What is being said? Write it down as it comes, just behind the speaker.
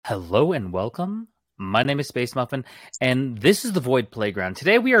Hello and welcome. My name is Space Muffin, and this is the Void Playground.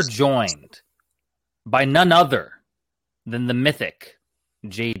 Today we are joined by none other than the mythic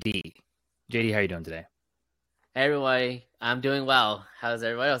JD. JD, how are you doing today? Hey everybody, I'm doing well. How's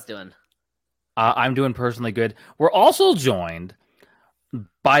everybody else doing? I'm doing personally good. We're also joined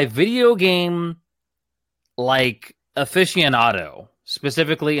by video game aficionado,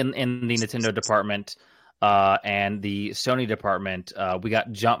 specifically in the Nintendo department and the Sony department. We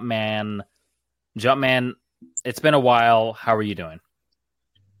got Jumpman. Jumpman, it's been a while. How are you doing?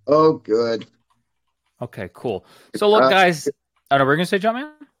 Oh, good. Okay, cool. So look, guys. Oh no, we're gonna say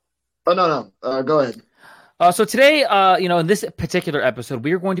Jumpman. Oh no. Go ahead. So today, in this particular episode,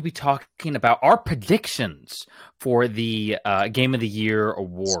 we are going to be talking about our predictions for the Game of the Year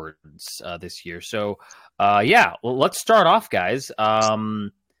awards this year. So, let's start off, guys.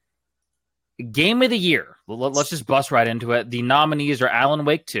 Game of the Year. Let's just bust right into it. The nominees are Alan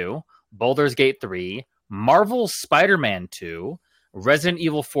Wake 2, Baldur's Gate 3, Marvel's Spider-Man 2, Resident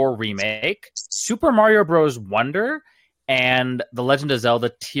Evil 4 Remake, Super Mario Bros. Wonder, and The Legend of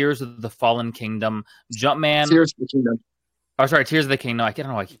Zelda: Tears of the Fallen Kingdom. Jumpman. Tears of the Kingdom. Oh, sorry, Tears of the Kingdom. I don't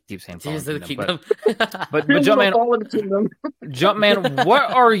know why I keep saying Tears of the Kingdom. But Jumpman, what do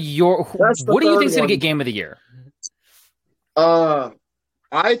you think is going to get Game of the Year?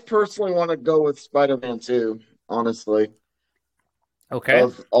 I personally want to go with Spider-Man 2, honestly. Okay.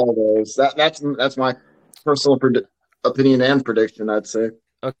 Of all those. That's my personal opinion and prediction, I'd say.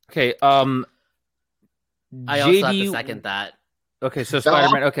 Okay. I also have to second that. Okay, so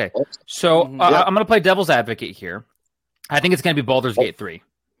Spider-Man. Okay, so I'm going to play devil's advocate here. I think it's going to be Baldur's Gate 3.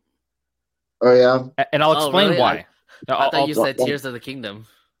 Oh yeah, and I'll explain really? why. I thought you said Tears of the Kingdom.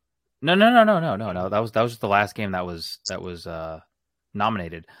 No. That was just the last game that was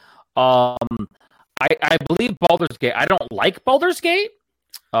nominated. I believe Baldur's Gate. I don't like Baldur's Gate.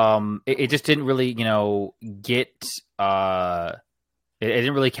 It just didn't really, get. It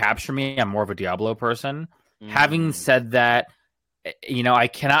didn't really capture me. I'm more of a Diablo person. Having said that, I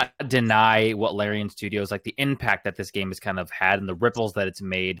cannot deny what Larian Studios, like the impact that this game has kind of had and the ripples that it's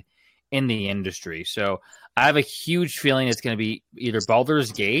made in the industry. So I have a huge feeling it's going to be either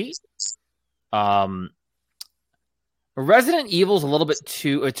Baldur's Gate. Resident Evil's a little bit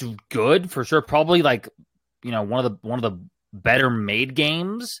too. It's good for sure. Probably one of the better made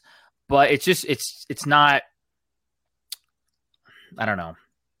games, but it's not. I don't know.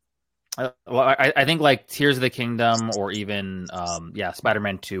 I think like Tears of the Kingdom or even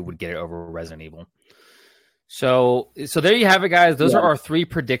Spider-Man 2 would get it over Resident Evil. So there you have it, guys. Those are our three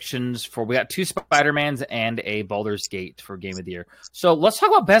predictions we got 2 Spider-Mans and a Baldur's Gate for Game of the Year. So let's talk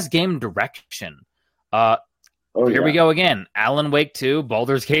about Best Game Direction. Here we go again. Alan Wake 2,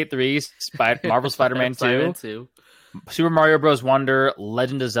 Baldur's Gate 3, Marvel Spider-Man 2, Super Mario Bros. Wonder,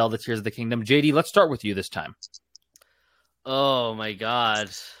 Legend of Zelda: Tears of the Kingdom. JD, let's start with you this time. Oh my god.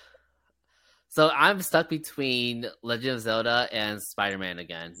 So I'm stuck between Legend of Zelda and Spider-Man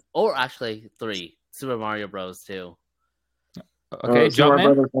again. Or actually 3. Super Mario Bros. 2. Okay,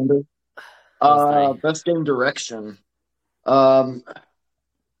 Jumpman. Best Game Direction.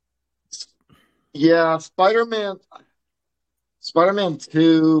 Spider-Man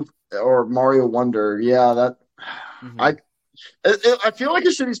 2 or Mario Wonder. Yeah, that I feel like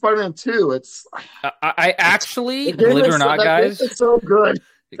it should be Spider-Man 2. I actually, believe it or not, guys, it's so good.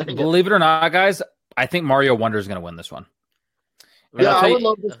 Believe it or not, guys, I think Mario Wonder is going to win this one. Yeah, I would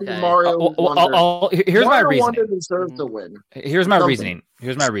love to see Mario Wonder. Here's my reasoning. Wonder deserves to win. Here's my reasoning.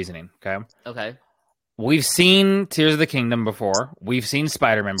 Okay. Okay. We've seen Tears of the Kingdom before. We've seen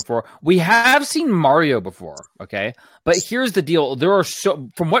Spider-Man before. We have seen Mario before. Okay. But here's the deal. There are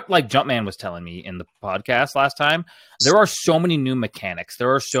from what Jumpman was telling me in the podcast last time, there are so many new mechanics.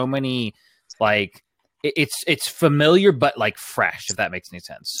 There are so many it's familiar but fresh, if that makes any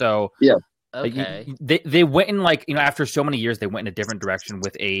sense. So yeah. Okay. They went in after so many years, they went in a different direction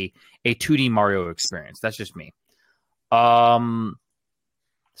with a 2D Mario experience. That's just me. So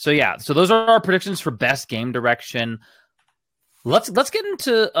those are our predictions for Best Game Direction. Let's get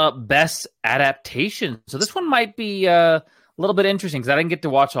into Best Adaptation. So this one might be a little bit interesting because I didn't get to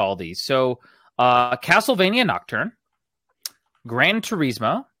watch all these. So Castlevania Nocturne, Gran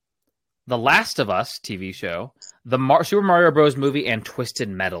Turismo, The Last of Us TV show, the Super Mario Bros. Movie, and Twisted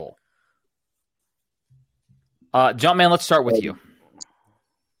Metal. Jumpman, let's start with you.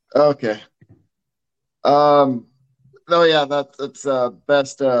 Okay. That's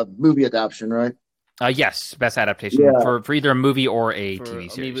best movie adaptation, right? Yes, best adaptation for either a movie or a TV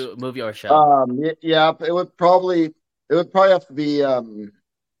series. Movie or show. It would probably have to be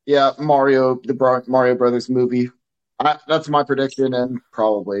Mario Brothers movie. That's my prediction and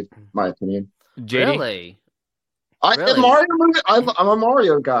probably my opinion. JD? Really? I Really? Mario movie. I'm a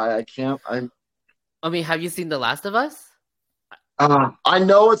Mario guy. I can't. I mean, have you seen The Last of Us? I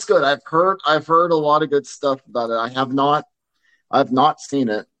know it's good. I've heard a lot of good stuff about it. I've not seen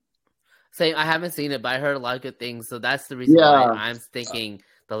it. Same. I haven't seen it, but I heard a lot of good things. So that's the reason why I'm thinking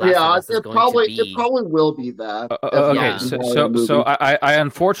The Last of Yeah, Us is going to be. it probably will be that. Okay, Yeah. so I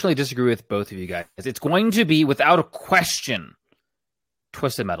unfortunately disagree with both of you guys. It's going to be, without a question,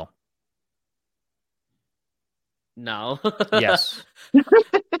 Twisted Metal. No. Yes.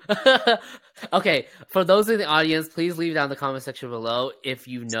 Okay, for those in the audience, please leave down the comment section below if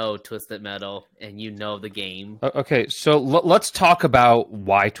you know Twisted Metal and you know the game. Okay, so let's talk about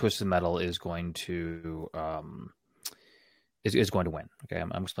why Twisted Metal is going to is going to win. Okay,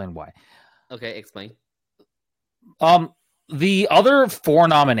 I'm explaining why. Okay, explain. The other 4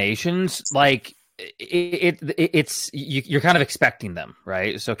 nominations, like you're kind of expecting them,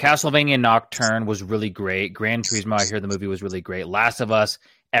 right? So Castlevania Nocturne was really great. Gran Turismo, I hear the movie was really great. Last of Us,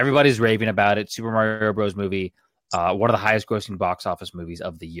 everybody's raving about it. Super Mario Bros. Movie, one of the highest grossing box office movies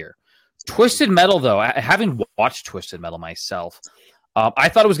of the year. Twisted Metal, though, having watched Twisted Metal myself, I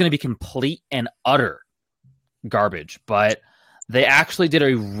thought it was going to be complete and utter garbage, but they actually did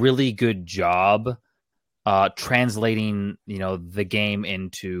a really good job translating, the game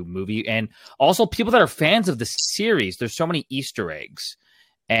into movie. And also people that are fans of the series, there's so many Easter eggs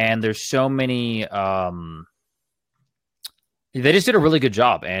and there's so many, they just did a really good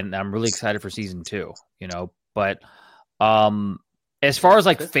job, and I'm really excited for season 2, but, as far as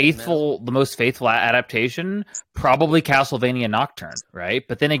like the most faithful adaptation, probably Castlevania Nocturne, right?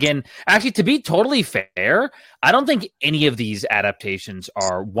 But then again, actually, to be totally fair, I don't think any of these adaptations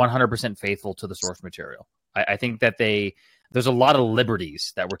are 100% faithful to the source material. I think that there's a lot of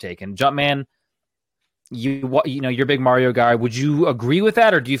liberties that were taken. Jumpman, you're a big Mario guy. Would you agree with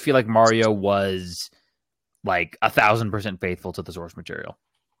that, or do you feel like Mario was like 1,000% faithful to the source material?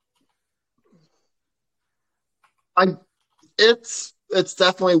 It's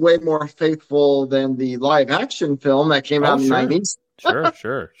definitely way more faithful than the live action film that came out in the 90s.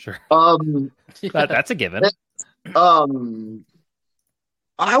 Sure. Yeah. That's a given.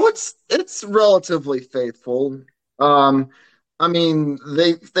 It's relatively faithful. I mean,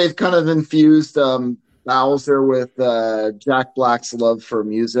 they've kind of infused Bowser with Jack Black's love for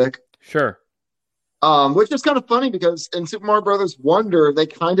music. Sure. Which is kind of funny because in Super Mario Brothers Wonder, they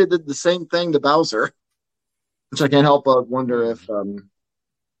kind of did the same thing to Bowser, which I can't help but wonder if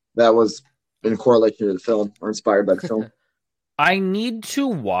that was in correlation to the film or inspired by the film. I need to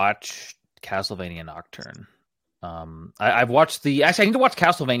watch Castlevania Nocturne. I've watched I need to watch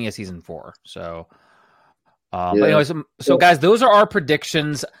Castlevania season 4. So, but anyways, so guys, those are our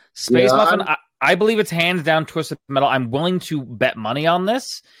predictions. Space Muffin, I believe it's hands down Twisted Metal. I'm willing to bet money on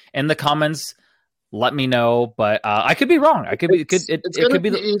this. In the comments, let me know, but I could be wrong. It could be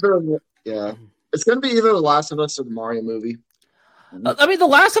either. Yeah, it's going to be either The Last of Us or the Mario movie. I mean, The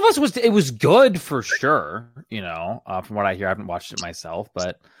Last of Us was good for sure. From what I hear, I haven't watched it myself,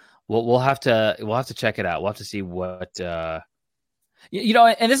 but we'll have to check it out. We'll have to see what and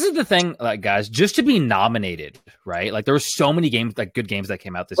this is the thing, guys. Just to be nominated, right? Like there were so many games, like good games that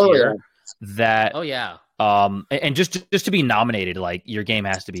came out this year. That and just to be nominated, like your game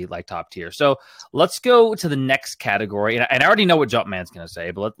has to be like top tier. So let's go to the next category, and I already know what Jumpman's going to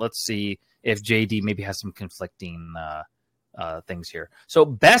say, but let's see if JD maybe has some conflicting things here. So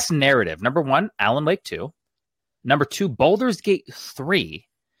best narrative, number 1, Alan Wake 2, number 2, Baldur's Gate 3,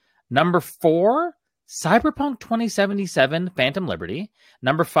 number 4, Cyberpunk 2077, Phantom Liberty,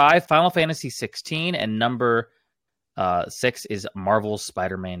 number 5, Final Fantasy 16, and number 6 is Marvel's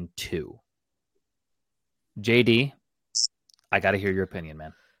Spider-Man 2. JD, I got to hear your opinion,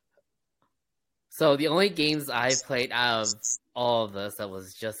 man. So the only games I've played out of all of this that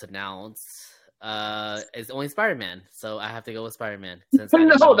was just announced is only Spider-Man. So I have to go with Spider-Man. Since I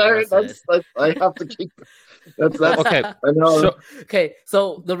have to keep. That's okay. I know.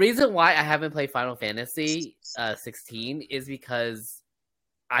 So the reason why I haven't played Final Fantasy 16 is because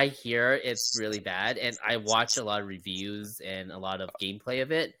I hear it's really bad, and I watch a lot of reviews and a lot of gameplay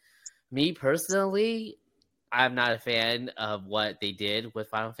of it. Me personally, I'm not a fan of what they did with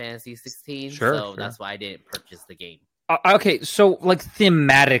Final Fantasy 16, so that's why I didn't purchase the game. Okay, so like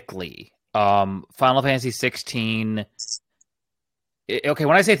thematically, Final Fantasy 16. Okay,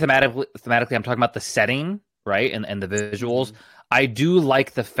 when I say thematically, I'm talking about the setting, right, and the visuals. Mm-hmm. I do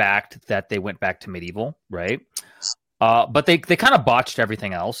like the fact that they went back to medieval, right? But they kind of botched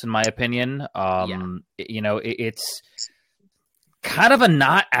everything else, in my opinion. It's kind of a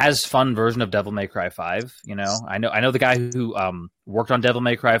not as fun version of Devil May Cry 5. You know, I know the guy who worked on Devil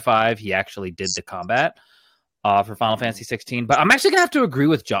May Cry 5. He actually did the combat for Final Fantasy 16. But I'm actually gonna have to agree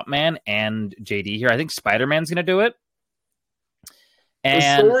with Jumpman and JD here. I think Spider-Man's gonna do it. And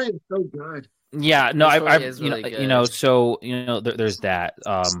the story is so good. Yeah, no, Really there's that.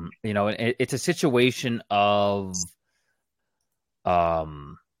 It's a situation of,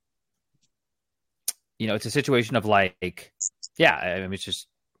 it's a situation of like, yeah, I mean, it's just,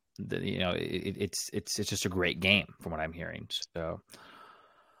 it's just a great game from what I'm hearing. So,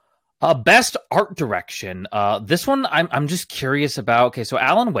 best art direction. This one I'm just curious about. Okay, so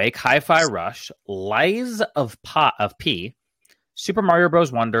Alan Wake, Hi-Fi Rush, Lies of P. Super Mario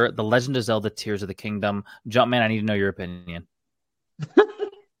Bros. Wonder, The Legend of Zelda: Tears of the Kingdom. Jumpman, I need to know your opinion.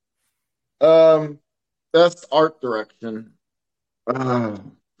 Best art direction.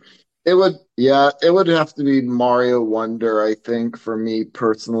 It would have to be Mario Wonder, I think, for me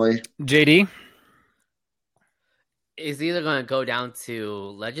personally. JD? It's either going to go down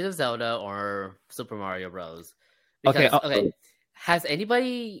to Legend of Zelda or Super Mario Bros. Okay. Has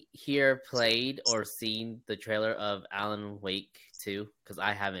anybody here played or seen the trailer of Alan Wake 2? Because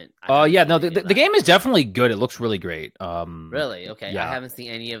I haven't. The game is definitely good. It looks really great. Really? Okay. Yeah. I haven't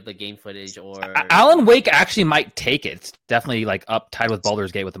seen any of the game footage or. Alan Wake actually might take it. It's definitely like tied with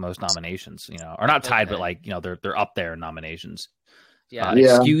Baldur's Gate with the most nominations. Or not tied, but like they're up there in nominations. Yeah.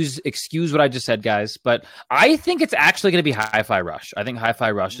 Excuse what I just said, guys. But I think it's actually going to be Hi-Fi Rush. I think Hi-Fi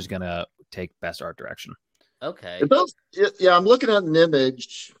Rush is going to take best art direction. Okay. It does. I'm looking at an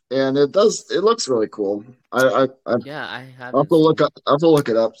image, and it looks really cool. I have to look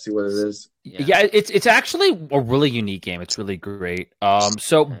it up, see what it is. Yeah, it's actually a really unique game. It's really great.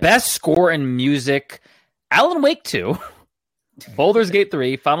 Best score in music: Alan Wake 2, Baldur's Gate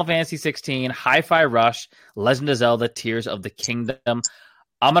 3, Final Fantasy 16, Hi-Fi Rush, Legend of Zelda: Tears of the Kingdom.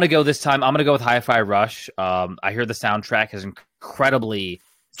 I'm gonna go this time. I'm gonna go with Hi-Fi Rush. I hear the soundtrack is incredibly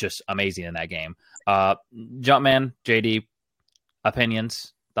just amazing in that game. Jumpman, JD,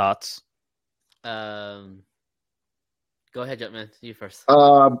 opinions, thoughts? Go ahead, Jumpman. You first.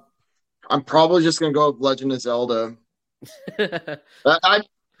 I'm probably just gonna go with Legend of Zelda. The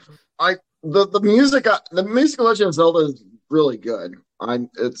music of Legend of Zelda is really good. I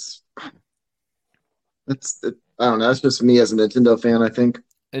don't know. That's just me as a Nintendo fan, I think.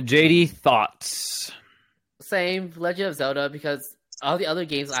 JD, thoughts? Same, Legend of Zelda, because all the other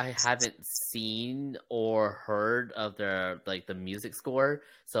games I haven't seen or heard of the music score,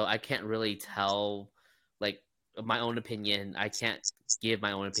 so I can't really tell my own opinion. I can't give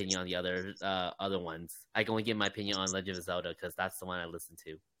my own opinion on the other ones. I can only give my opinion on Legend of Zelda because that's the one I listen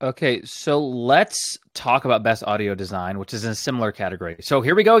to. Okay, so let's talk about best audio design, which is in a similar category. So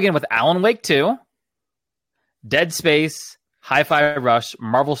here we go again with Alan Wake 2, Dead Space, Hi-Fi Rush,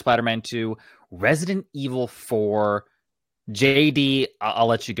 Marvel Spider-Man 2, Resident Evil 4. JD, I'll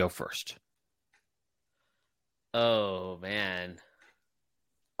let you go first. Oh, man.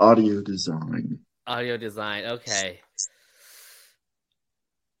 Audio design. Okay.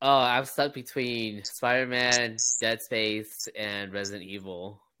 Oh, I'm stuck between Spider-Man, Dead Space, and Resident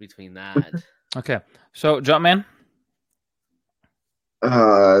Evil. Between that. Okay. So, Jumpman?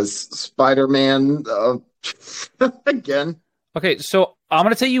 Spider-Man again. Okay, so I'm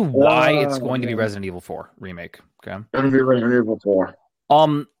going to tell you why it's going to be Resident Evil 4 remake. Okay. Going to be Resident Evil 4.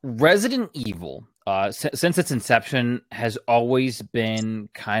 Resident Evil, since its inception, has always been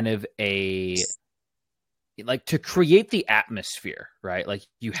kind of to create the atmosphere, right? Like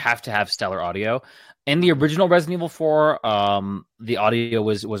you have to have stellar audio. In the original Resident Evil 4, the audio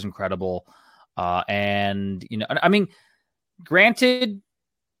was incredible. And I mean, granted,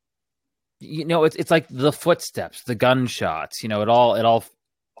 it's like the footsteps, the gunshots, it all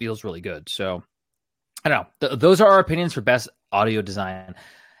feels really good. So I don't know. Those are our opinions for best audio design.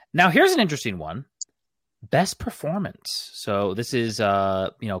 Now, here's an interesting one. Best performance. So this is,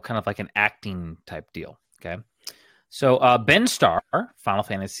 kind of like an acting type deal. Okay. So Ben Starr, Final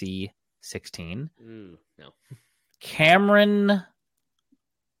Fantasy 16. No. Cameron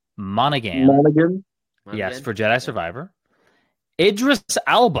Monaghan. Yes, for Jedi Survivor. Idris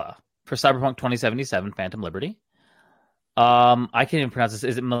Elba for Cyberpunk 2077, Phantom Liberty. I can't even pronounce this.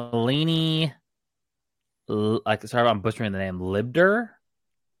 Is it Melanie? Sorry, I'm butchering the name. Libder?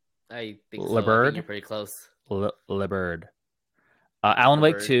 I think so. Liberd? I think you're pretty close. Liberd. Alan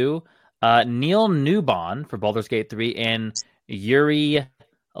Wake 2. Neil Newbon for Baldur's Gate 3. And Yuri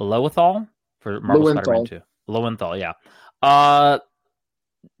Lowenthal for Marvel Spider-Man 2. Lowenthal, yeah. JD,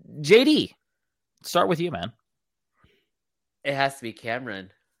 start with you, man. It has to be Cameron.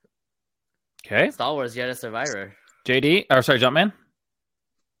 Okay. Star Wars Jedi Survivor. JD, or sorry, Jumpman.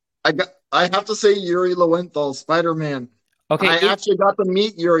 I have to say Yuri Lowenthal, Spider-Man. Okay, I actually got to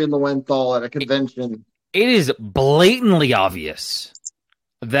meet Yuri Lowenthal at a convention. It is blatantly obvious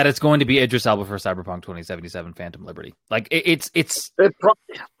that it's going to be Idris Elba for Cyberpunk 2077 Phantom Liberty. Like it's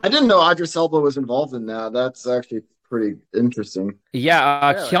I didn't know Idris Elba was involved in that. That's actually pretty interesting.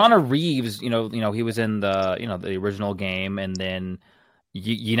 Yeah, Really? Keanu Reeves, he was in the original game, and then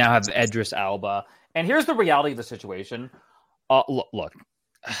you now have Idris Elba. And here's the reality of the situation. Look,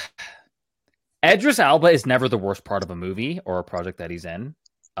 Idris Elba is never the worst part of a movie or a project that he's in.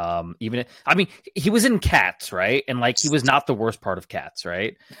 He was in Cats, right? And like he was not the worst part of Cats,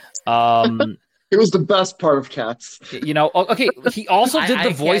 right? It was the best part of Cats. Okay. He also did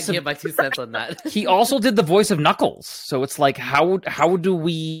the voice of my 2 cents on that. He also did the voice of Knuckles. So it's like, how do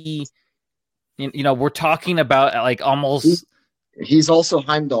we? We're talking about like almost. He's also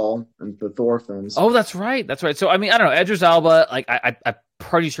Heimdall in the Thor films. Oh, that's right. So I don't know. Idris Elba. Like I'm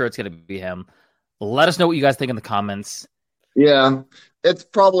pretty sure it's gonna be him. Let us know what you guys think in the comments. Yeah, it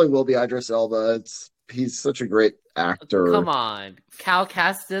probably will be Idris Elba. He's such a great actor. Come on, Cal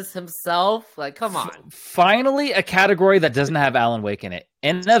Kestis himself. Like, come on. Finally, a category that doesn't have Alan Wake in it: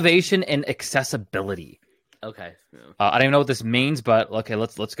 innovation and accessibility. Okay. Yeah. I don't even know what this means, but okay,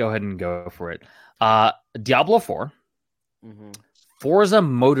 let's go ahead and go for it. Diablo 4, Forza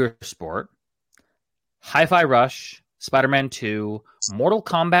Motorsport, Hi-Fi Rush, Spider-Man 2, Mortal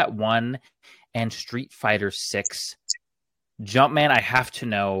Kombat 1, and Street Fighter 6. Jumpman, I have to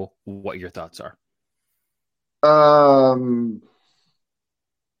know what your thoughts are.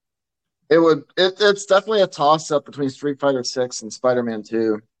 It's definitely a toss-up between Street Fighter 6 and Spider-Man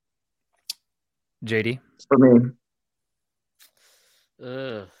 2. JD? For me.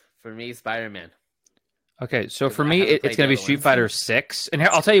 For me, Spider-Man. Okay, so for me, it's going to be Street Fighter 6. And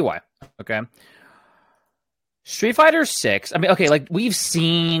here, I'll tell you why. Okay. Street Fighter 6, like we've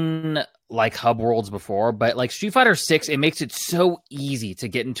seen like hub worlds before, but like Street Fighter 6, it makes it so easy to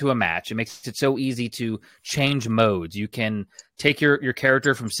get into a match. It makes it so easy to change modes. You can take your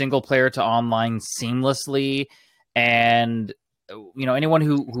character from single player to online seamlessly. And, anyone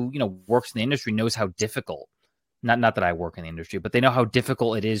who works in the industry knows how difficult, not that I work in the industry, but they know how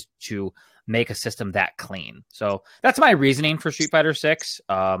difficult it is to make a system that clean. So that's my reasoning for Street Fighter 6.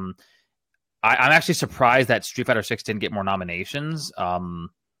 I'm actually surprised that Street Fighter 6 didn't get more nominations.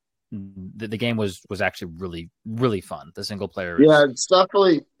 The game was actually really, really fun. The single player. Yeah, it's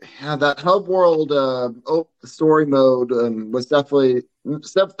definitely that hub world story mode was definitely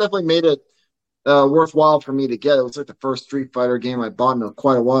made it worthwhile for me to get. It was like the first Street Fighter game I bought in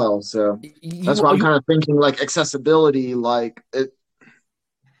quite a while. So that's why I'm kind of thinking like accessibility, like it.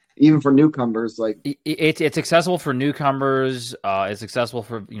 Even for newcomers, like it's accessible for newcomers. It's accessible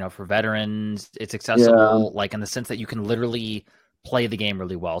for for veterans. It's accessible like in the sense that you can literally play the game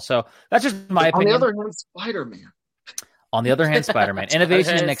really well. So that's just my opinion. On the other hand, Spider-Man. On the other hand, Spider-Man.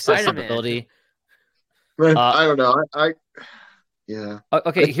 Innovation and accessibility. I don't know. Yeah.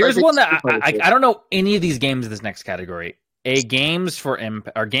 Okay, here's one that I don't know any of these games in this next category. Games for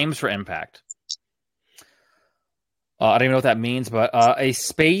Impact. I don't even know what that means, but A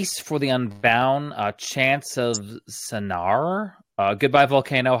Space for the Unbound, Chance of Sanar, Goodbye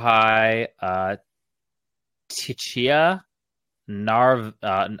Volcano High, Tichia,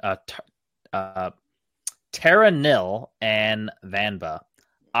 Terra Nil, and Vanba.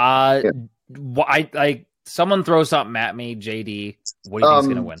 Someone throw something at me, JD. What do you think is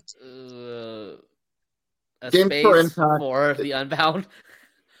going to win? A Game Space for Impact for the Unbound.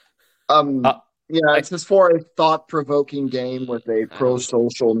 Yeah, it's just for a thought-provoking game with a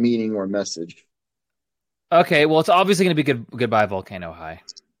pro-social meaning or message. Okay, well, it's obviously going to be Goodbye Volcano High.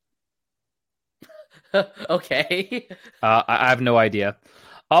 Okay. I have no idea.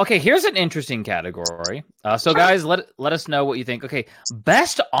 Okay, here's an interesting category. So, guys, let us know what you think. Okay,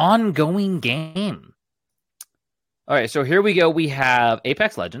 best ongoing game. All right, so here we go. We have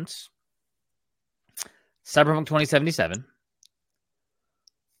Apex Legends, Cyberpunk 2077,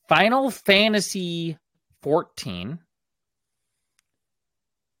 Final Fantasy 14,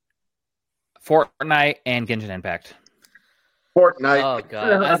 Fortnite, and Genshin Impact. Fortnite. Oh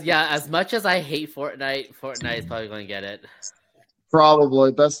god. As much as I hate Fortnite is probably going to get it.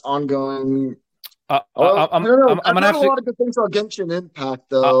 Probably best ongoing. I'm gonna have a lot of good things about Genshin Impact,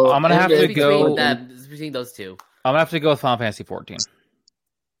 though. I'm gonna have to go between those two. I'm gonna have to go with Final Fantasy 14.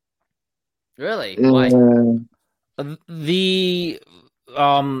 Really? Why? The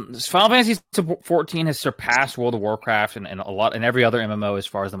Final Fantasy 14 has surpassed World of Warcraft and every other MMO as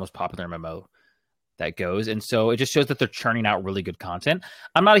far as the most popular MMO that goes, and so it just shows that they're churning out really good content.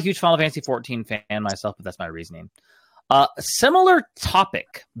 I'm not a huge Final Fantasy 14 fan myself, but that's my reasoning. Similar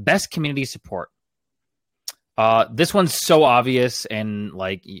topic: best community support. This one's so obvious and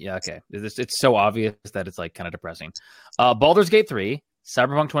like, yeah, okay, it's so obvious that it's like kind of depressing. Baldur's Gate 3,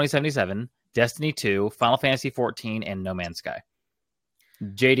 Cyberpunk 2077, Destiny 2, Final Fantasy 14, and No Man's Sky.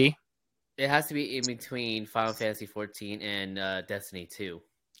 JD? It has to be in between Final Fantasy 14 and Destiny 2.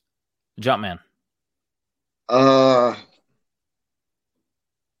 Jumpman.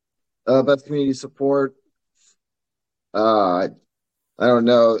 Best community support. I don't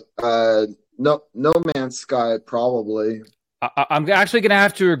know. No Man's Sky probably. I'm actually gonna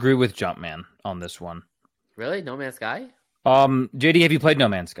have to agree with Jumpman on this one. Really? No Man's Sky? JD, have you played No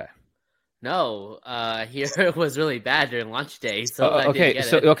Man's Sky? No. Here it was really bad during launch day, so I didn't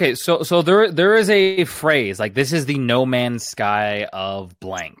get it. Okay, so there is a phrase like this is the No Man's Sky of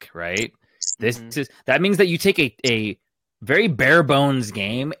blank, right? That means that you take a very bare bones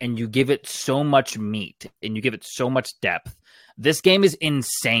game and you give it so much meat and you give it so much depth. This game is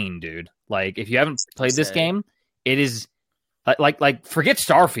insane, dude. Like, if you haven't played this game, it is like forget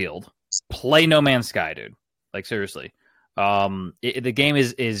Starfield, play No Man's Sky, dude. Like, seriously, the game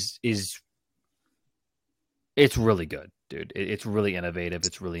is it's really good, dude. It's really innovative.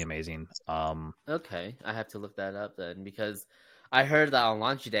 It's really amazing. Okay, I have to look that up then because I heard that on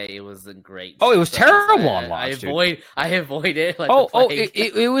launch day it wasn't great. Oh, it was terrible on launch. I avoid it. Like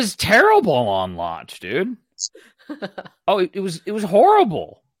it was terrible on launch, dude. It was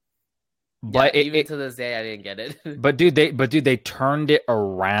horrible. But yeah, even to this day, I didn't get it. But dude, they turned it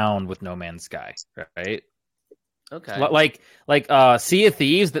around with No Man's Sky, right? Okay. Like Sea of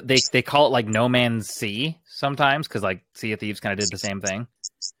Thieves, that they call it like No Man's Sea sometimes because like Sea of Thieves kind of did the same thing.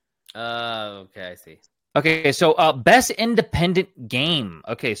 Okay, I see. Okay, so best independent game.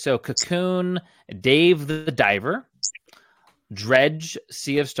 Okay, so Cocoon, Dave the Diver, Dredge,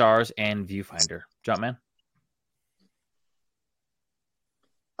 Sea of Stars, and Viewfinder. Jumpman.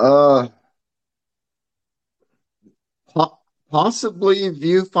 Possibly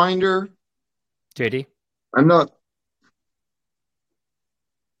Viewfinder. JD. I'm not.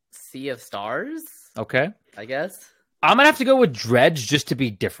 Sea of Stars. Okay. I guess. I'm gonna have to go with Dredge just to be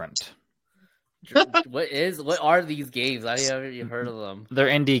different. What are these games? I haven't even heard of them. They're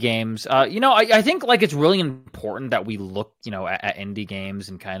indie games. I think like it's really important that we look, at indie games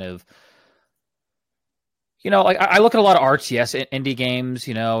and kind of, like I look at a lot of RTS indie games,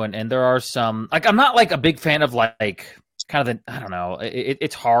 and there are some like I'm not like a big fan of like kind of I don't know.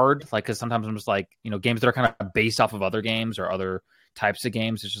 It's hard like because sometimes I'm just like games that are kind of based off of other games or other types of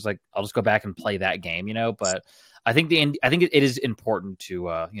games. It's just like I'll just go back and play that game, But I think it is important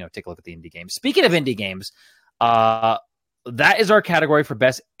to take a look at the indie games. Speaking of indie games, that is our category for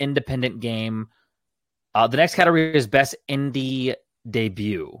best independent game. The next category is best indie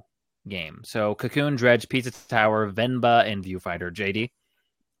debut game. So Cocoon, Dredge, Pizza Tower, Venba, and Viewfinder. JD.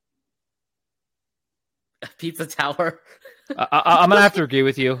 Pizza Tower. I'm gonna have to agree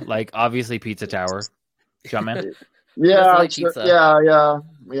with you. Like obviously Pizza Tower. Jumpman. Yeah, like sure. pizza. Yeah.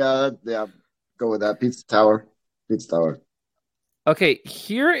 Go with that. Pizza Tower. Okay,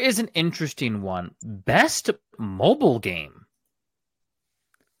 here is an interesting one. Best mobile game.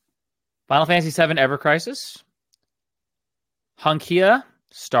 Final Fantasy VII Ever Crisis. Honkia,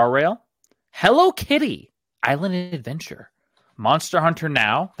 Star Rail. Hello Kitty, Island Adventure. Monster Hunter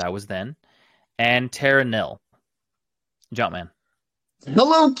Now, that was then. And Terra Nil. Jumpman.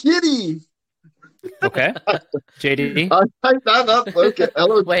 Hello Kitty. Okay. JD. Type that up. Okay.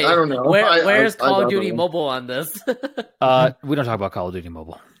 Hello. Wait, I don't know. Where's Call of Duty Mobile on this? We don't talk about Call of Duty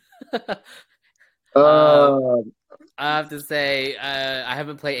Mobile. I have to say, I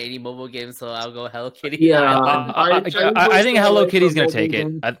haven't played any mobile games, so I'll go Hello Kitty. Yeah, I think Hello Kitty's going to take it.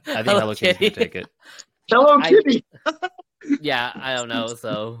 I think Hello Kitty's going to take it. Hello Kitty. Yeah, I don't know.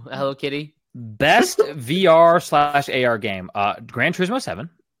 So Hello Kitty. Best VR/AR game. Gran Turismo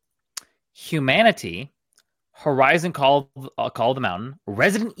 7. Humanity, Horizon Call of the Mountain,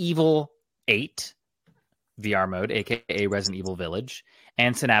 Resident Evil 8 VR mode, aka Resident Evil Village,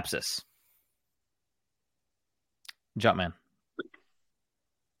 and Synapsis. Jumpman.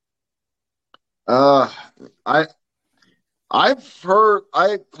 I've heard.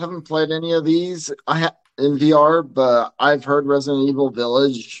 I haven't played any of these. In VR, but I've heard Resident Evil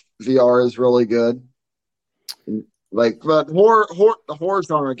Village VR is really good. But the horror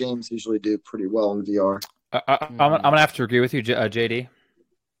genre games usually do pretty well in VR. I'm gonna have to agree with you, JD.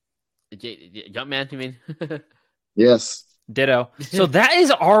 Jumpman, you mean? Yes. Ditto. So that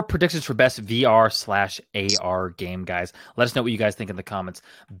is our predictions for best VR/AR game, guys. Let us know what you guys think in the comments.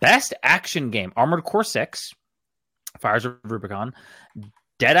 Best action game: Armored Core 6, Fires of Rubicon,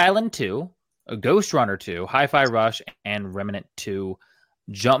 Dead Island 2, Ghost Runner 2, Hi-Fi Rush, and Remnant 2.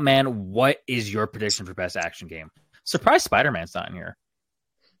 Jumpman, what is your prediction for best action game? Surprised Spider-Man's not in here.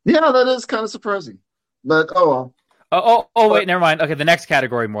 Yeah, that is kind of surprising. But well. Wait, never mind. Okay, the next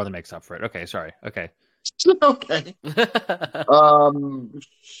category more than makes up for it. Okay, sorry. Okay. Okay.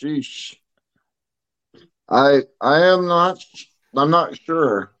 Sheesh. I'm not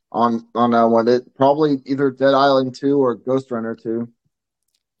sure on that one. It probably either Dead Island 2 or Ghost Runner 2.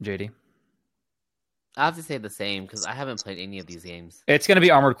 JD. I have to say the same because I haven't played any of these games. It's going to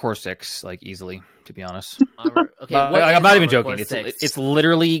be Armored Core 6, like easily, to be honest. Okay, I'm not even joking. Core 6? It's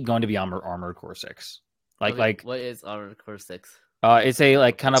literally going to be Armored Core 6. Like what is Armored Core 6? It's a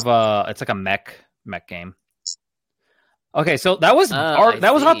like kind of it's like a mech game. Okay, so that was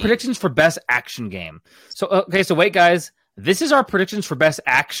our predictions for best action game. So wait, guys, this is our predictions for best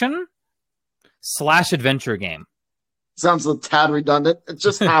action / adventure game. Sounds a tad redundant. It's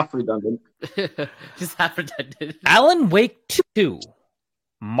just half redundant. Just half redundant. Alan Wake 2,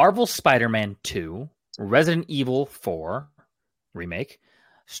 Marvel Spider-Man 2, Resident Evil 4 remake,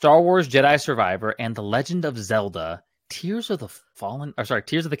 Star Wars Jedi Survivor, and The Legend of Zelda: Tears of the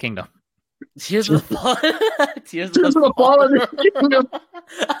Kingdom. Tears of the Fallen. Tears of the Fallen Kingdom.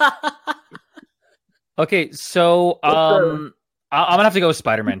 Okay, so I'm gonna have to go with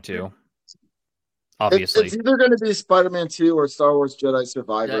Spider-Man 2. Obviously, it's either going to be Spider-Man 2 or Star Wars Jedi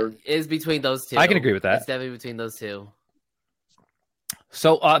Survivor. It is between those two. I can agree with that. It's definitely between those two.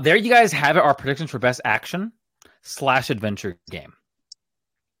 So there you guys have it. Our predictions for best action / adventure game.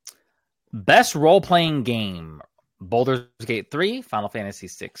 Best role-playing game: Baldur's Gate 3, Final Fantasy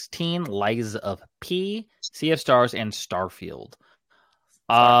 16, Lies of P, Sea of Stars, and Starfield.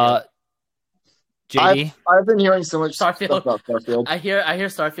 JD? I've been hearing so much Starfield. stuff about Starfield. I hear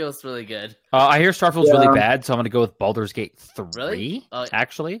Starfield's really good. I hear Starfield's really bad, so I'm going to go with Baldur's Gate 3. Really?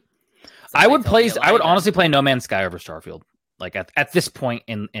 Actually, I would honestly play No Man's Sky over Starfield. Like at this point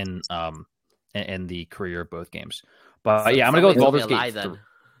in the career of both games. But yeah, I'm going to go with Baldur's Gate 3.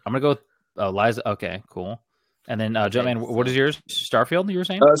 I'm going to go with Lies. Okay, cool. And then Jumpman, what is yours? Starfield, you were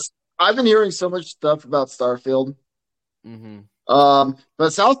saying? I've been hearing so much stuff about Starfield. Mm-hmm. But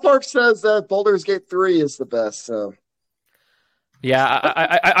South Park says that Baldur's Gate 3 is the best. So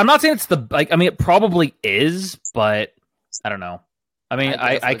yeah, I'm not saying it's it probably is, but I don't know. I mean,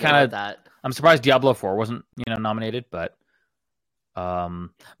 I kind of I'm surprised Diablo 4 wasn't nominated, but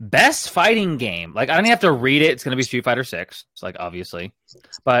best fighting game. Like I don't even have to read it. It's going to be Street Fighter 6, like obviously.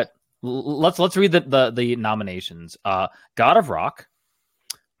 But let's read the nominations. God of Rock,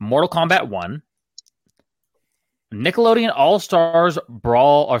 Mortal Kombat 1. Nickelodeon All-Star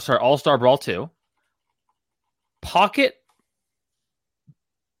Brawl 2, Pocket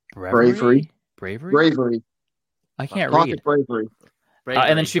Bravery. I can't read. Bravery.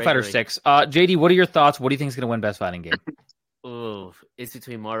 And then Street Fighter 6. JD, what are your thoughts? What do you think is going to win best fighting game? Ooh, it's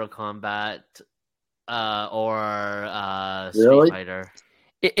between Mortal Kombat or Really? Street Fighter.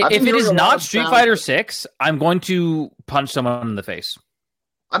 If it is not Street Fighter 6, I'm going to punch someone in the face.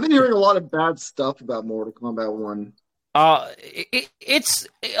 I've been hearing a lot of bad stuff about Mortal Kombat 1. It's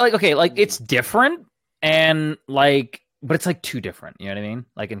it's different and but it's too different. You know what I mean?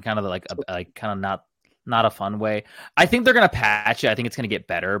 Like in kind of not a fun way. I think they're gonna patch it. I think it's gonna get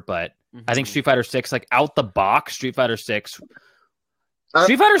better, but I think Street Fighter 6, out the box, Street Fighter 6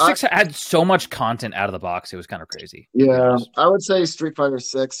 had so much content out of the box. It was kind of crazy. Yeah, I would say Street Fighter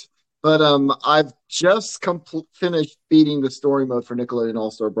 6. But I've just finished beating the story mode for Nickelodeon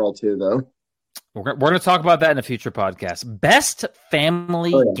All-Star Brawl 2, though. We're going to talk about that in a future podcast. Best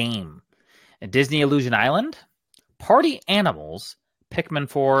family game: Disney Illusion Island, Party Animals, Pikmin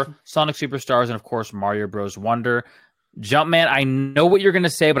 4, Sonic Superstars, and of course Mario Bros. Wonder. Jumpman, I know what you're going to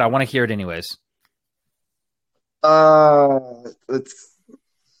say, but I want to hear it anyways. I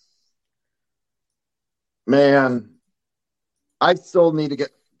still need to get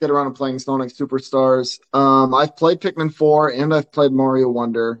around to playing Sonic Superstars. I've played Pikmin 4 and I've played Mario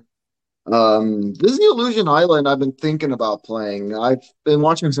Wonder. Disney Illusion Island I've been thinking about playing. I've been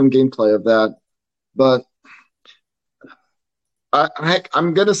watching some gameplay of that, but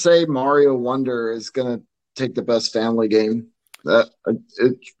I'm gonna say Mario Wonder is gonna take the best family game. That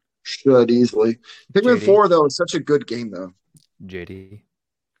it should easily. Pikmin JD. 4 though is such a good game though. JD.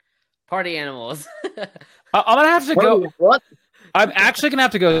 Party Animals. I'm gonna have to go. What? I'm actually gonna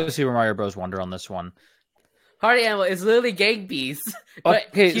have to go Super Mario Bros. Wonder on this one. Party Animal is literally Gang Beasts. But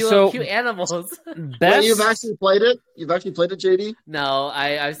Okay, cute, so cute animals. Wait, best. you've actually played it? You've actually played it, JD? No,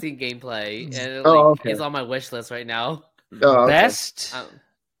 I've seen gameplay, and Oh, okay. it's on my wish list right now. Oh, okay.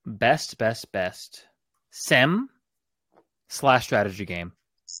 Best sim / strategy game.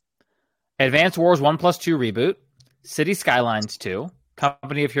 Advance Wars 1+2 reboot, City Skylines 2,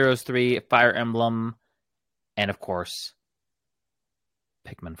 Company of Heroes 3, Fire Emblem, and of course,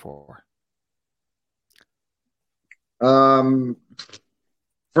 Pikmin 4.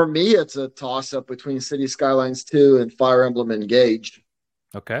 For me, it's a toss-up between City Skylines 2 and Fire Emblem Engage.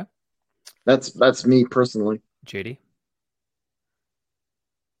 Okay, That's me personally. JD.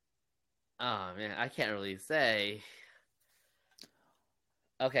 Oh man, I can't really say.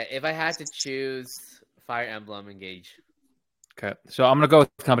 Okay, if I had to choose Fire Emblem Engage. Okay, so I'm gonna go with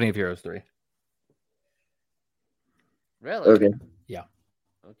Company of Heroes 3. Really? Okay. Yeah.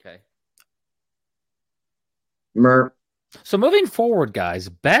 Okay. Mer. So moving forward, guys,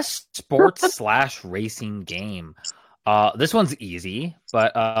 best sports / racing game. This one's easy,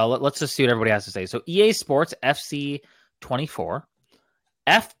 but let's just see what everybody has to say. So EA Sports FC 24,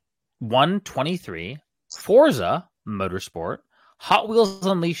 F1 23, Forza Motorsport, Hot Wheels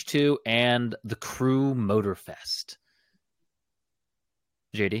Unleashed 2, and the Crew Motorfest.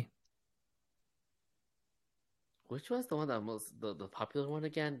 JD? Which one's the one that the popular one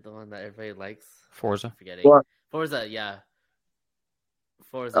again? The one that everybody likes? Forza. I'm forgetting. What? Forza, yeah.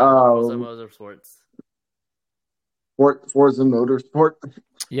 Forza Motorsports. Forza Motorsport.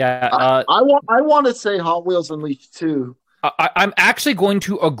 Yeah. I want to say Hot Wheels Unleashed 2. I'm actually going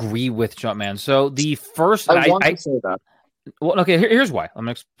to agree with Jumpman. So the first... I want to say that. Well, okay, here's why. I'm going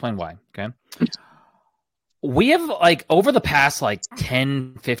to explain why, okay? We have, like, over the past,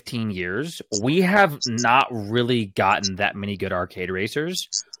 10, 15 years, we have not really gotten that many good arcade racers.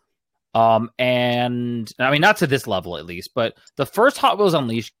 And, I mean, not to this level, at least, but the first Hot Wheels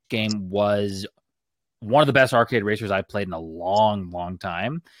Unleashed game was one of the best arcade racers I've played in a long, long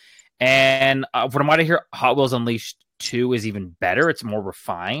time. And from what I hear, Hot Wheels Unleashed 2 is even better. It's more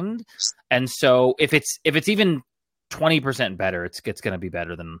refined. And so if it's even 20% better, it's going to be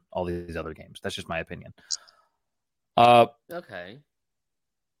better than all these other games. That's just my opinion. Okay.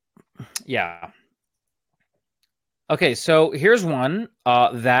 Yeah. Okay, so here's one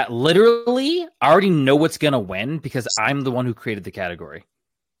that literally I already know what's going to win because I'm the one who created the category.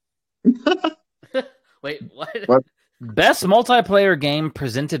 Wait, what? Best multiplayer game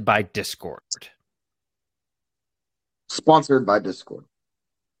presented by Discord. Sponsored by Discord.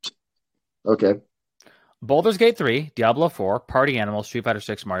 Okay. Baldur's Gate 3, Diablo 4, Party Animal, Street Fighter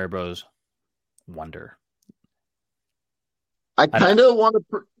 6, Mario Bros. Wonder. I kind of want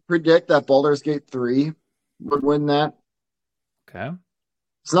to predict that Baldur's Gate 3 would win that. Okay.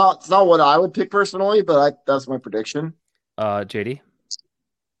 It's not what I would pick personally, but that's my prediction. JD?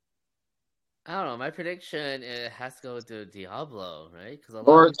 I don't know. My prediction, it has to go to Diablo, right?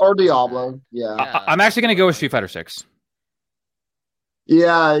 Or Diablo, yeah. I'm actually going to go with Street Fighter 6.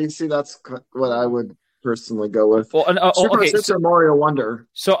 Yeah, you see, that's what I would personally go with. Well, Street Fighter 6 or Mario Wonder.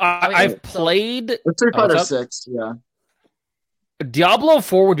 So I've played... Street Fighter 6, yeah. Diablo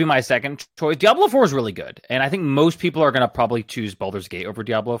 4 would be my second choice. Diablo 4 is really good, and I think most people are going to probably choose Baldur's Gate over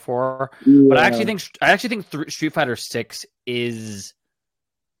Diablo 4. Yeah. But I actually think Street Fighter 6 is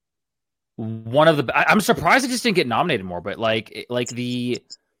one of the... I'm surprised it just didn't get nominated more, but the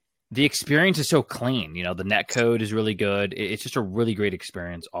experience is so clean. You know, the netcode is really good. It's just a really great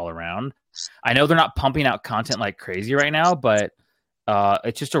experience all around. I know they're not pumping out content like crazy right now, but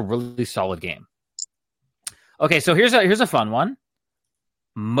it's just a really solid game. Okay, so here's a fun one.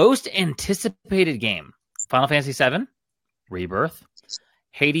 Most anticipated game: Final Fantasy VII, Rebirth,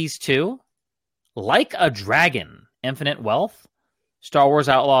 Hades 2, Like a Dragon, Infinite Wealth, Star Wars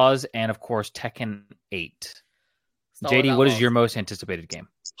Outlaws, and of course Tekken 8. JD, what is your most anticipated game?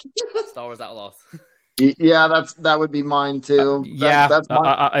 Star Wars Outlaws. Yeah, that would be mine too. That's mine.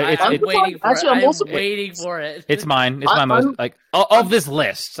 I'm waiting for it. I'm waiting for it. It's mine. It's my most of this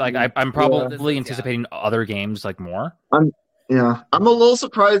list. I'm probably anticipating other games more. I'm a little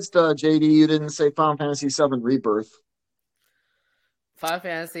surprised, JD, you didn't say Final Fantasy VII Rebirth. Final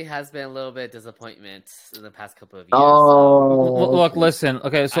Fantasy has been a little bit of disappointment in the past couple of years. Oh, look, listen.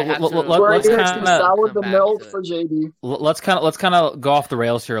 Okay, so let's kind of the milk for JD. Let's kind of go off the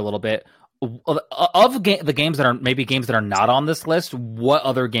rails here a little bit. Of the games that are not on this list, what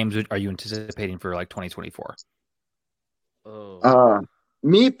other games are you anticipating for 2024?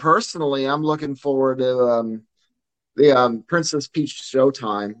 Me personally, I'm looking forward to the Princess Peach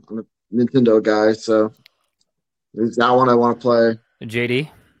Showtime. I'm a Nintendo guy, so there's that one I want to play. JD?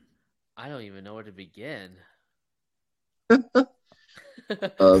 I don't even know where to begin.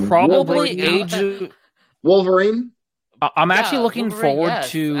 Probably Wolverine. Wolverine. I'm actually looking Wolverine, forward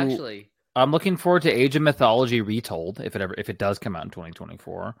yes, to. Actually, I'm looking forward to Age of Mythology Retold if it does come out in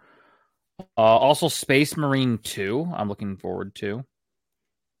 2024. Also, Space Marine 2. I'm looking forward to.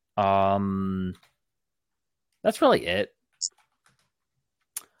 That's really it.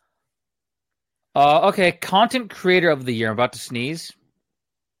 Okay, content creator of the year. I'm about to sneeze.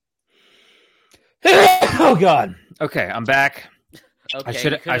 Oh God. Okay, I'm back. okay, you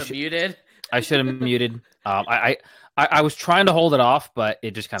could have muted. I should have muted. I was trying to hold it off, but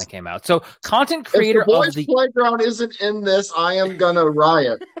it just kind of came out. So, content creator if the boys' of the playground isn't in this, I am gonna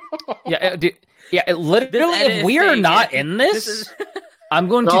riot. Literally, if we are not in this, I'm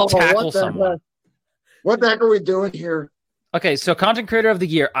going to tackle someone. Heck? What the heck are we doing here? Okay, so content creator of the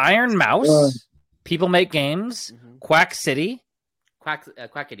year: Iron Mouse, People Make Games, Quack City,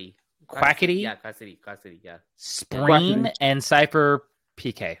 Quackity. Quackity, Yeah, Quackity, yeah. Spreen, and Cypher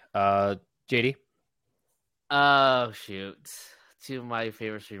PK. JD. Oh shoot, two of my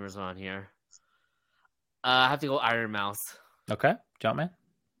favorite streamers are on here. I have to go Iron Mouse. Okay, Jumpman.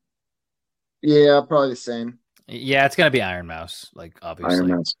 Yeah, probably the same. Yeah, it's gonna be Iron Mouse. Like obviously, Iron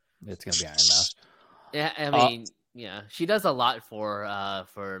Mouse. It's gonna be Iron Mouse. Yeah, I mean, yeah, she does a lot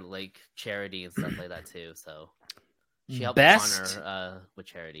for like charity and stuff like that too. So she helps Connor with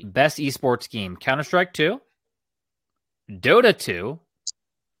charity. Best esports game: Counter-Strike 2, Dota 2,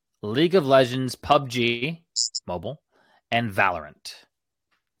 League of Legends, PUBG Mobile, and Valorant.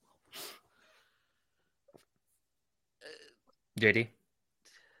 JD.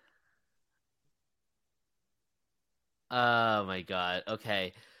 Oh my god.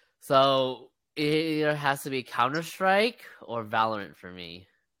 Okay. So it either has to be Counter-Strike or Valorant for me.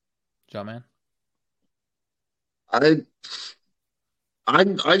 Jumpman. I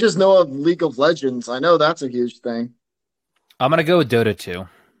just know of League of Legends. I know that's a huge thing. I'm gonna go with Dota 2.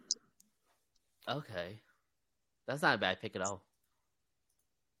 Okay. That's not a bad pick at all.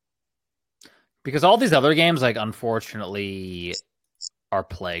 Because all these other games, like, unfortunately, are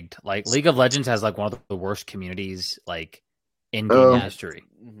plagued. Like, League of Legends has like one of the worst communities, like, in game history.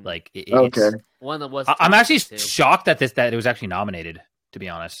 Mm-hmm. Like, it's one that was. I'm actually shocked that it was actually nominated. To be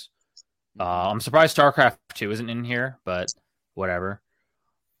honest, I'm surprised StarCraft 2 isn't in here, but whatever.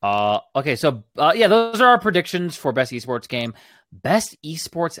 Okay, so yeah, those are our predictions for best esports game. Best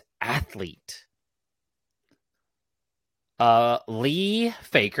esports athlete. Lee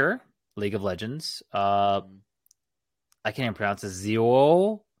Faker, League of Legends. I can't even pronounce it.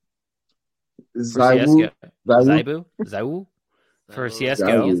 Zyou for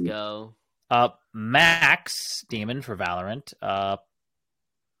CSGO. Max Demon for Valorant.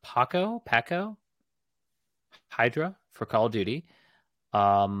 Paco Hydra for Call of Duty.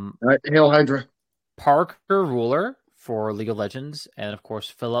 Hail Hydra. Parker Ruler for League of Legends, and of course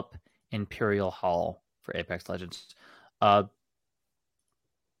Philip Imperial Hall for Apex Legends. The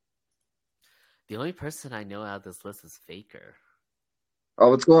only person I know out of this list is Faker.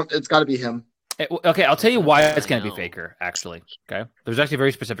 Oh, it's got to be him. Okay, I'll tell you why it's going to be Faker, actually. Okay? There's actually a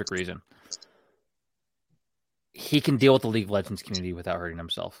very specific reason. He can deal with the League of Legends community without hurting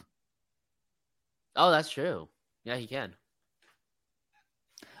himself. Oh, that's true. Yeah, he can.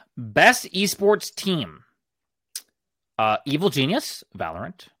 Best esports team. Evil Genius,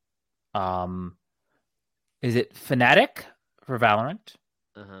 Valorant. Is it Fnatic for Valorant?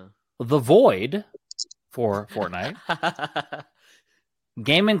 Uh-huh. The Void for Fortnite.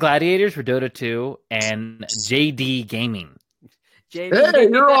 Gaming Gladiators for Dota 2, and JD Gaming. Hey,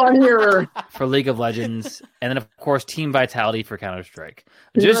 you're on here for League of Legends, and then of course Team Vitality for Counter-Strike.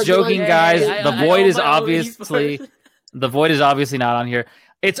 Just joking, guys. The Void is obviously not on here.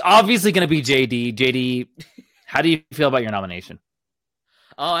 It's obviously going to be JD. JD, how do you feel about your nomination?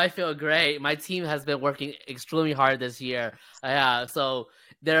 Oh, I feel great. My team has been working extremely hard this year. Yeah, so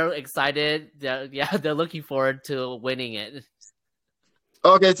they're excited. They're looking forward to winning it.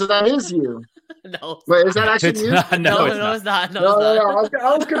 Okay, so that is you. No. Wait, is that actually you? No, it's not. No.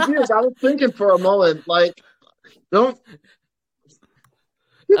 I was confused. I was thinking for a moment, like, don't.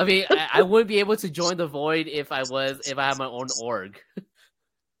 I mean, I wouldn't be able to join the Void if I had my own org.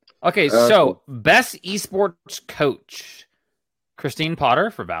 Okay, so best esports coach. Christine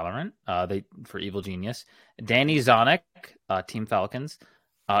Potter for Valorant, for Evil Genius. Danny Zonic, Team Falcons.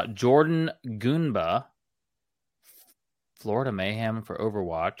 Jordan Goomba, Florida Mayhem for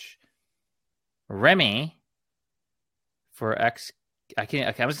Overwatch. Remy for I'm just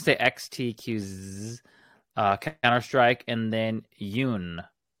gonna say XTQZ, Counter-Strike, and then Yoon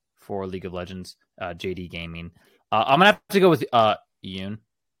for League of Legends, JD Gaming. I'm gonna have to go with Yoon.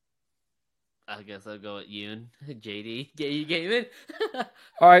 I guess I'll go with Yoon. JD. Get you gaming?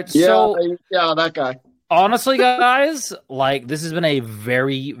 All right, so Yeah, that guy. honestly, guys, like this has been a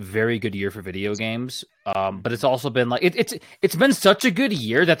very, very good year for video games. But it's also been like it's been such a good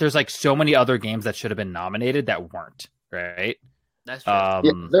year that there's like so many other games that should have been nominated that weren't, right? That's true.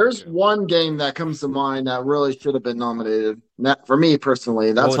 Yeah, there's one game that comes to mind that really should have been nominated. For me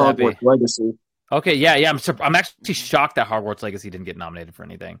personally, that's What would that be? Hogwarts Legacy. Okay, yeah. I'm actually shocked that Hogwarts Legacy didn't get nominated for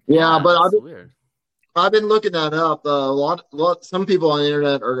anything. Yeah, but that's weird. I've been looking that up. Some people on the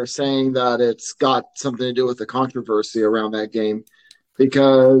internet are saying that it's got something to do with the controversy around that game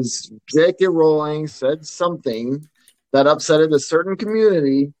because J.K. Rowling said something that upsetted a certain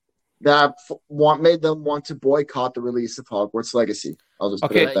community that made them want to boycott the release of Hogwarts Legacy. I'll just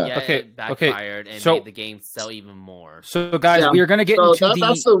put it at that. Yeah, Okay, it backfired and so- made the game sell even more. So, guys, Yeah, we are going to get into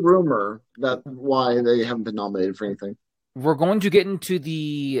that's the rumor that why they haven't been nominated for anything. we're going to get into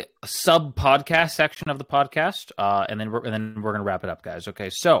the sub podcast section of the podcast, and then we're going to wrap it up, guys. Okay,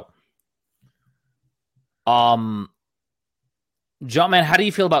 so, Jumpman, how do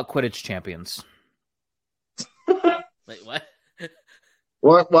you feel about Quidditch Champions? Wait,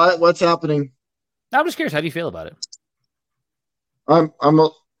 what? What's happening? I'm just curious. How do you feel about it? I'm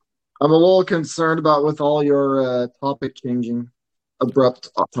a little concerned about with all your abrupt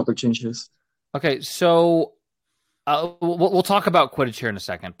topic changes. Okay, so we'll talk about Quidditch here in a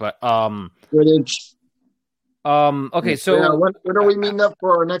second, but Quidditch. okay, so Yeah, when are we meeting up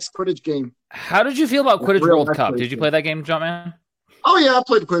for our next Quidditch game? how did you feel about Quidditch Real World life Cup? Quidditch Did you game. play that game, Jumpman? Oh yeah, I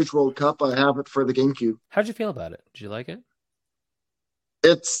played Quidditch World Cup. I have it for the GameCube. How'd you feel about it? Did you like it?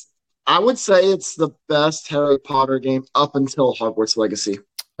 I would say it's the best Harry Potter game up until Hogwarts Legacy.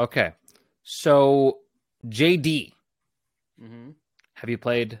 Okay, so JD, Hmm. have you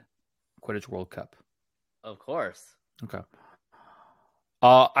played Quidditch World Cup? Of course. Okay.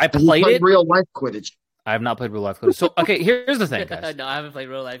 I Have you played it. real life Quidditch. I have not played real life Quidditch. So, okay, here's the thing, guys. No, I haven't played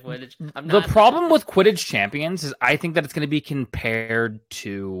real life Quidditch. The problem with Quidditch Champions is I think that it's going to be compared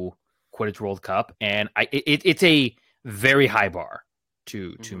to Quidditch World Cup, and it's a very high bar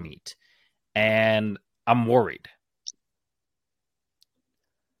to meet, and I'm worried.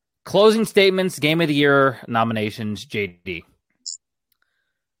 Closing statements, Game of the Year nominations, JD.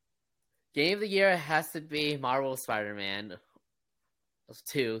 Game of the year has to be Marvel Spider-Man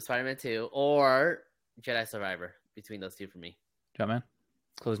 2, Spider-Man 2, or Jedi Survivor. Between those two for me. Jumpman,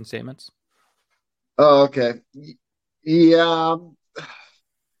 closing statements. Oh, okay. Yeah.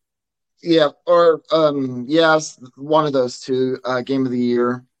 Yeah, or yes, one of those two. Game of the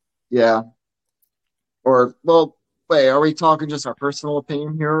year. Yeah. Or well, wait, are we talking just our personal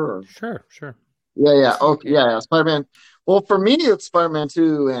opinion here? Or? Sure. Yeah. Okay, yeah. Spider-Man. Well, for me, it's Spider-Man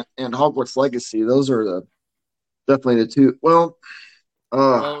 2 and Hogwarts Legacy. Those are definitely the two. Well, man,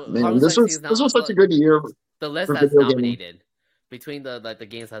 Hogwarts this Legacy was such a good year. The list for that's video gaming. nominated between the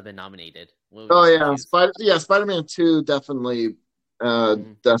games that have been nominated. What would Oh you yeah, choose? Spider-Man 2 definitely,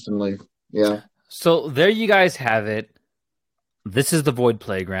 definitely, yeah. So there you guys have it. This is the Void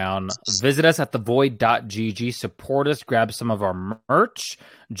Playground. Visit us at thevoid.gg. Support us. Grab some of our merch.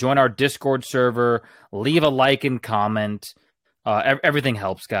 Join our Discord server. Leave a like and comment. Everything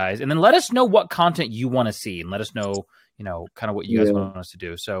helps, guys. And then let us know what content you want to see, and let us know, kind of what you guys want us to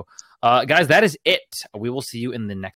do. So, guys, that is it. We will see you in the next